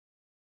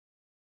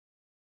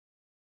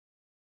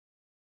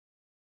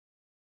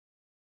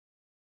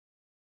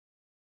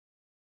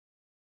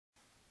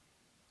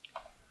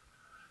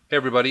Hey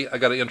everybody, I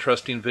got an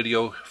interesting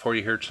video for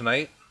you here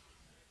tonight.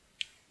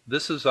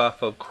 This is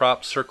off of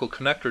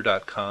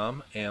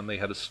CropCircleConnector.com, and they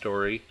had a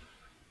story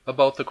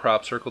about the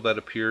crop circle that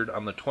appeared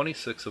on the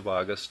 26th of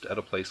August at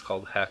a place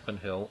called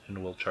Hackpen Hill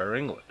in Wiltshire,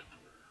 England.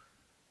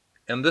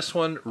 And this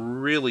one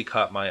really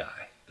caught my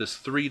eye. This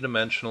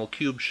three-dimensional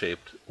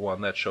cube-shaped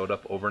one that showed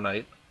up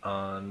overnight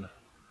on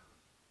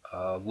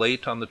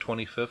late on the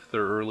 25th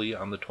or early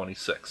on the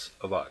 26th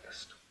of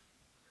August.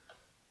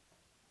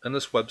 And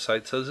this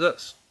website says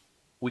this: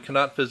 we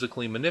cannot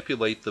physically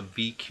manipulate the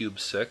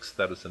V-cube-6,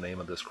 that is the name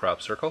of this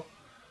crop circle,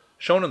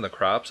 shown in the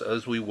crops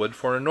as we would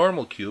for a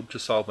normal cube to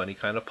solve any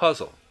kind of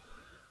puzzle.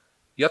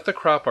 Yet the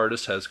crop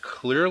artist has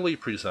clearly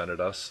presented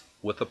us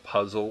with a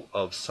puzzle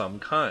of some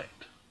kind.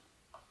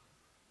 It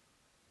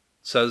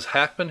says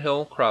Hackpen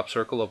Hill crop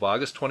circle of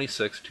August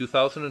 26,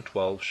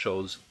 2012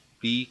 shows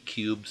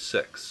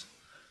V-cube-6,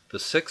 the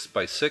 6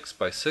 by 6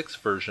 by 6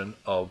 version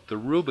of the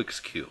Rubik's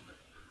Cube.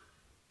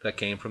 That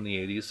came from the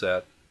 80s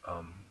that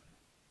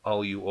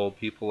all you old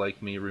people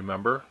like me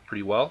remember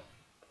pretty well.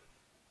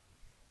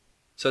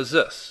 It says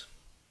this: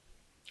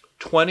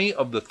 20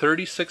 of the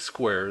 36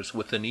 squares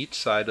within each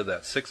side of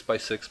that 6 by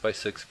 6 by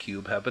 6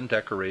 cube have been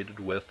decorated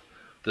with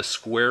the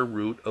square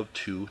root of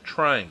 2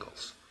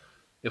 triangles.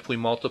 If we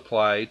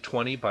multiply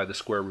 20 by the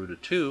square root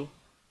of 2,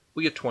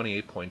 we get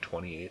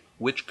 28.28,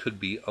 which could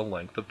be a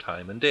length of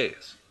time in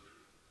days.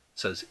 It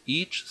says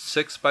each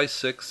 6 by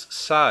 6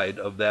 side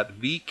of that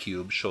V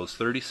cube shows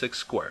 36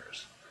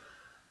 squares,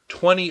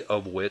 20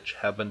 of which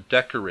have been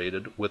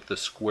decorated with the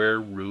square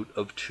root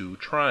of 2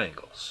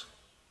 triangles.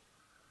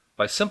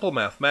 By simple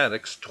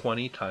mathematics,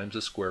 20 times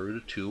the square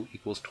root of 2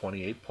 equals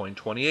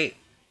 28.28.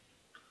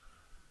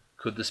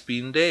 Could this be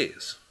in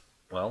days?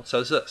 Well, it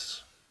says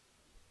this,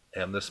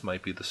 and this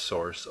might be the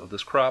source of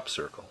this crop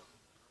circle.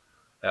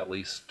 At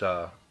least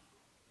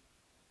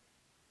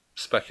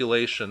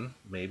speculation,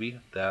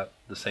 maybe, that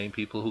the same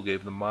people who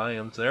gave the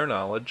Mayans their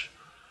knowledge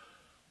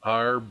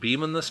are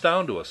beaming this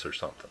down to us or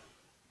something.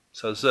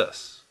 Says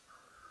this: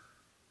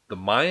 the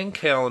Mayan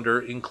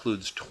calendar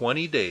includes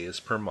 20 days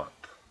per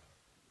month,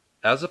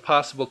 as a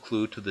possible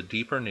clue to the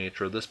deeper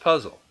nature of this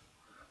puzzle.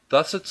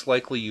 Thus its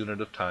likely unit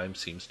of time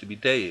seems to be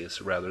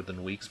days rather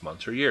than weeks,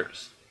 months, or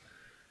years.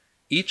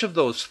 Each of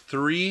those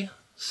 3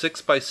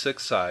 6 by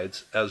 6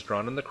 sides, as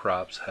drawn in the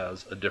crops,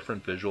 has a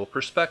different visual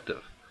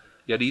perspective,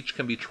 yet each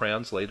can be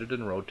translated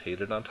and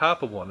rotated on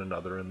top of one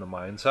another in the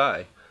mind's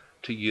eye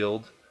to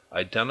yield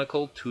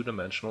identical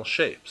two-dimensional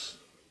shapes.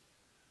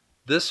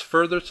 This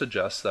further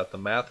suggests that the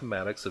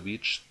mathematics of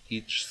each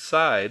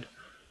side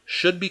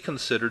should be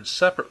considered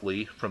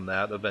separately from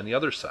that of any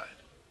other side.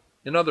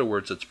 In other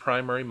words, its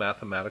primary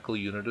mathematical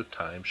unit of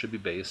time should be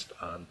based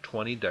on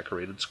 20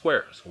 decorated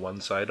squares,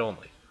 one side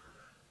only,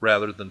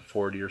 rather than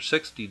 40 or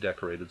 60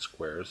 decorated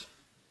squares,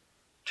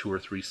 2 or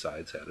 3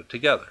 sides added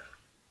together.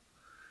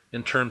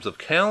 In terms of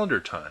calendar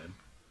time,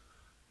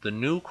 the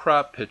new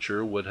crop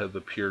picture would have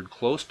appeared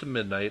close to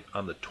midnight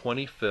on the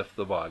 25th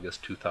of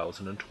August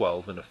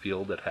 2012 in a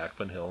field at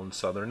Hackpen Hill in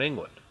southern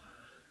England.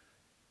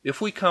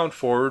 If we count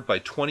forward by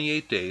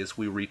 28 days,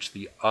 we reach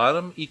the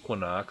autumn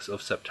equinox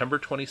of September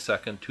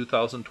 22,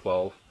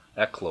 2012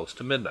 at close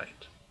to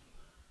midnight.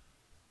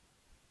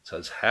 It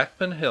says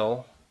Hackpen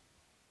Hill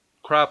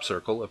crop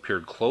circle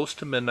appeared close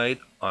to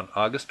midnight on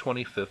August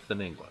 25th in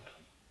England.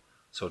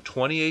 So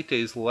 28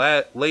 days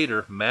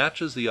later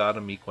matches the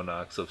autumn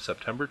equinox of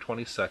September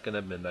 22nd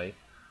at midnight,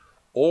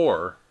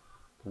 or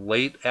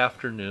late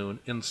afternoon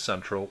in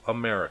Central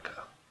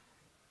America.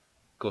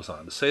 Goes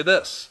on to say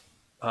this: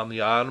 on the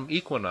autumn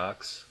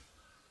equinox,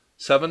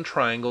 7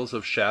 triangles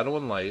of shadow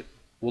and light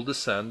will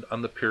descend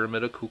on the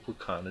pyramid of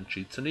Kukulkan in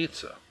Chichen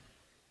Itza.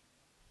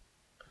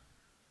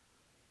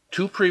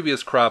 2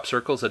 previous crop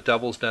circles at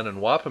Devil's Den and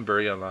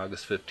Wappenbury on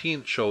August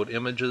 15th showed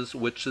images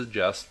which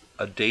suggest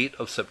a date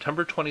of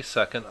September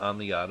 22nd on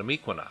the autumn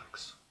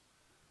equinox.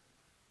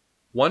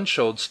 One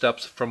showed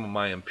steps from a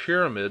Mayan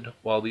pyramid,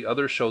 while the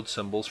other showed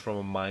symbols from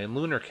a Mayan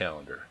lunar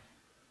calendar.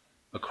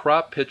 A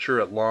crop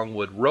picture at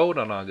Longwood Road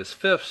on August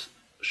 5th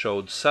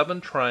showed 7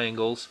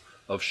 triangles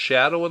of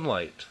shadow and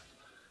light,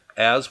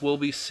 as will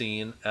be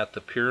seen at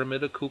the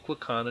pyramid of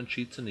Kukulkan in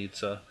Chichen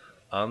Itza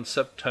on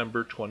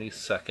September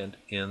 22nd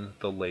in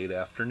the late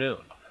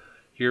afternoon.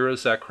 Here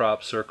is that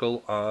crop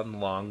circle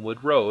on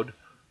Longwood Road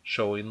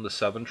showing the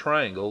 7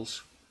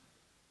 triangles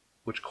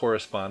which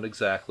correspond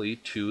exactly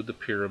to the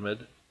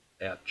pyramid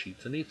at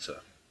Chichen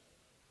Itza.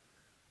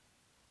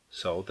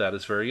 So that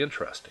is very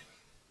interesting.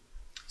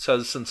 It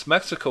says since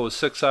Mexico is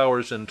 6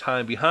 hours in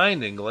time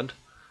behind England,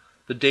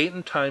 the date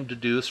and time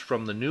deduced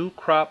from the new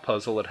crop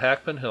puzzle at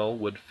Hackpen Hill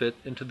would fit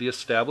into the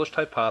established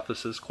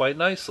hypothesis quite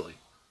nicely.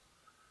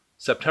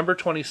 September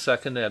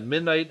 22nd at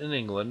midnight in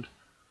England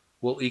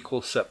will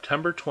equal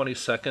September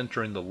 22nd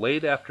during the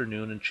late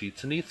afternoon in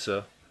Chichen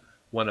Itza,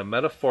 when a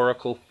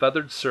metaphorical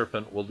feathered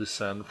serpent will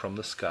descend from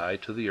the sky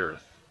to the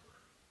earth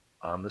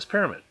on this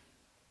pyramid.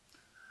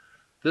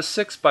 This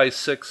 6 by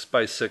 6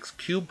 by 6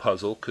 cube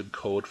puzzle could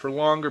code for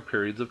longer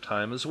periods of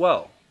time as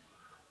well.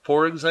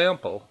 For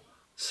example,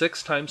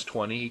 6 times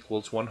 20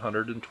 equals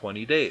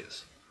 120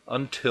 days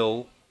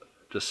until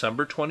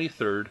December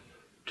 23rd,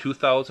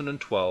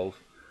 2012,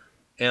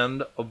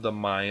 end of the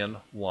Mayan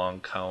long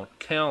count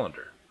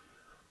calendar.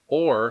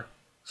 Or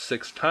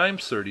 6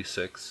 times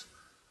 36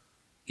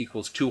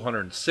 equals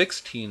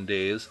 216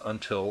 days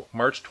until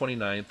March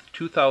 29th,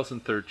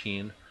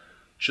 2013,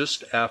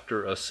 just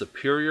after a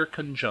superior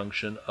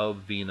conjunction of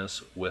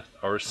Venus with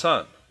our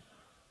Sun.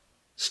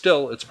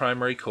 Still, its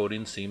primary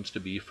coding seems to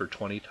be for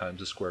 20 times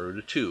the square root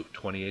of 2,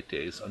 28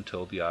 days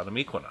until the autumn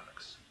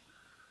equinox.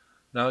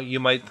 Now, you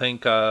might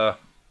think,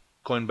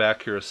 going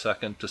back here a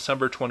second,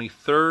 December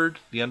 23rd,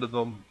 the end of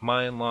the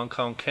Mayan long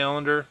count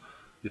calendar,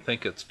 you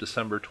think it's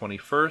December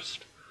 21st?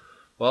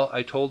 Well,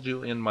 I told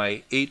you in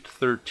my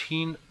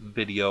 813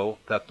 video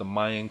that the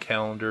Mayan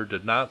calendar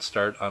did not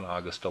start on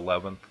August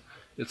 11th.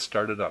 It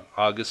started on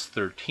August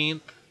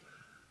 13th,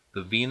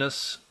 the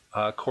Venus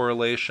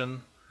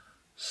correlation.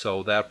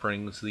 So that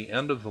brings the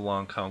end of the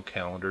long count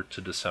calendar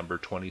to December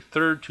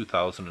 23rd,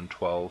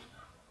 2012.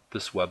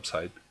 This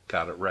website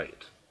got it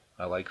right.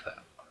 I like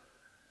that.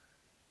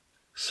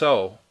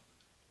 So,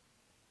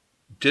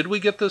 did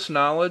we get this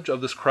knowledge of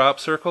this crop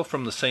circle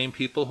from the same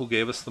people who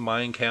gave us the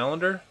Mayan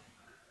calendar?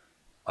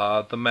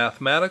 The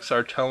mathematics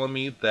are telling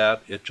me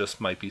that it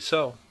just might be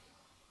so.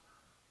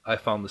 I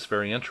found this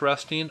very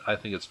interesting. I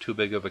think it's too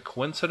big of a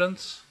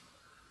coincidence.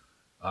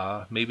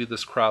 Maybe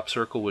this crop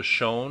circle was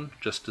shown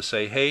just to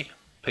say, hey,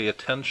 pay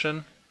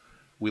attention.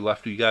 We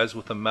left you guys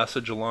with a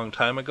message a long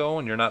time ago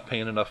and you're not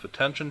paying enough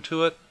attention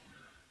to it.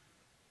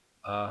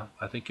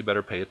 I think you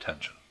better pay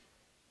attention.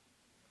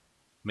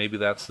 Maybe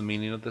that's the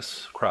meaning of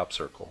this crop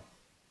circle.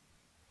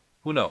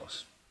 Who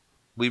knows?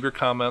 Leave your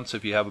comments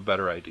if you have a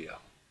better idea.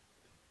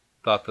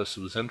 Thought this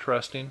was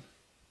interesting.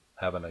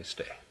 Have a nice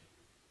day.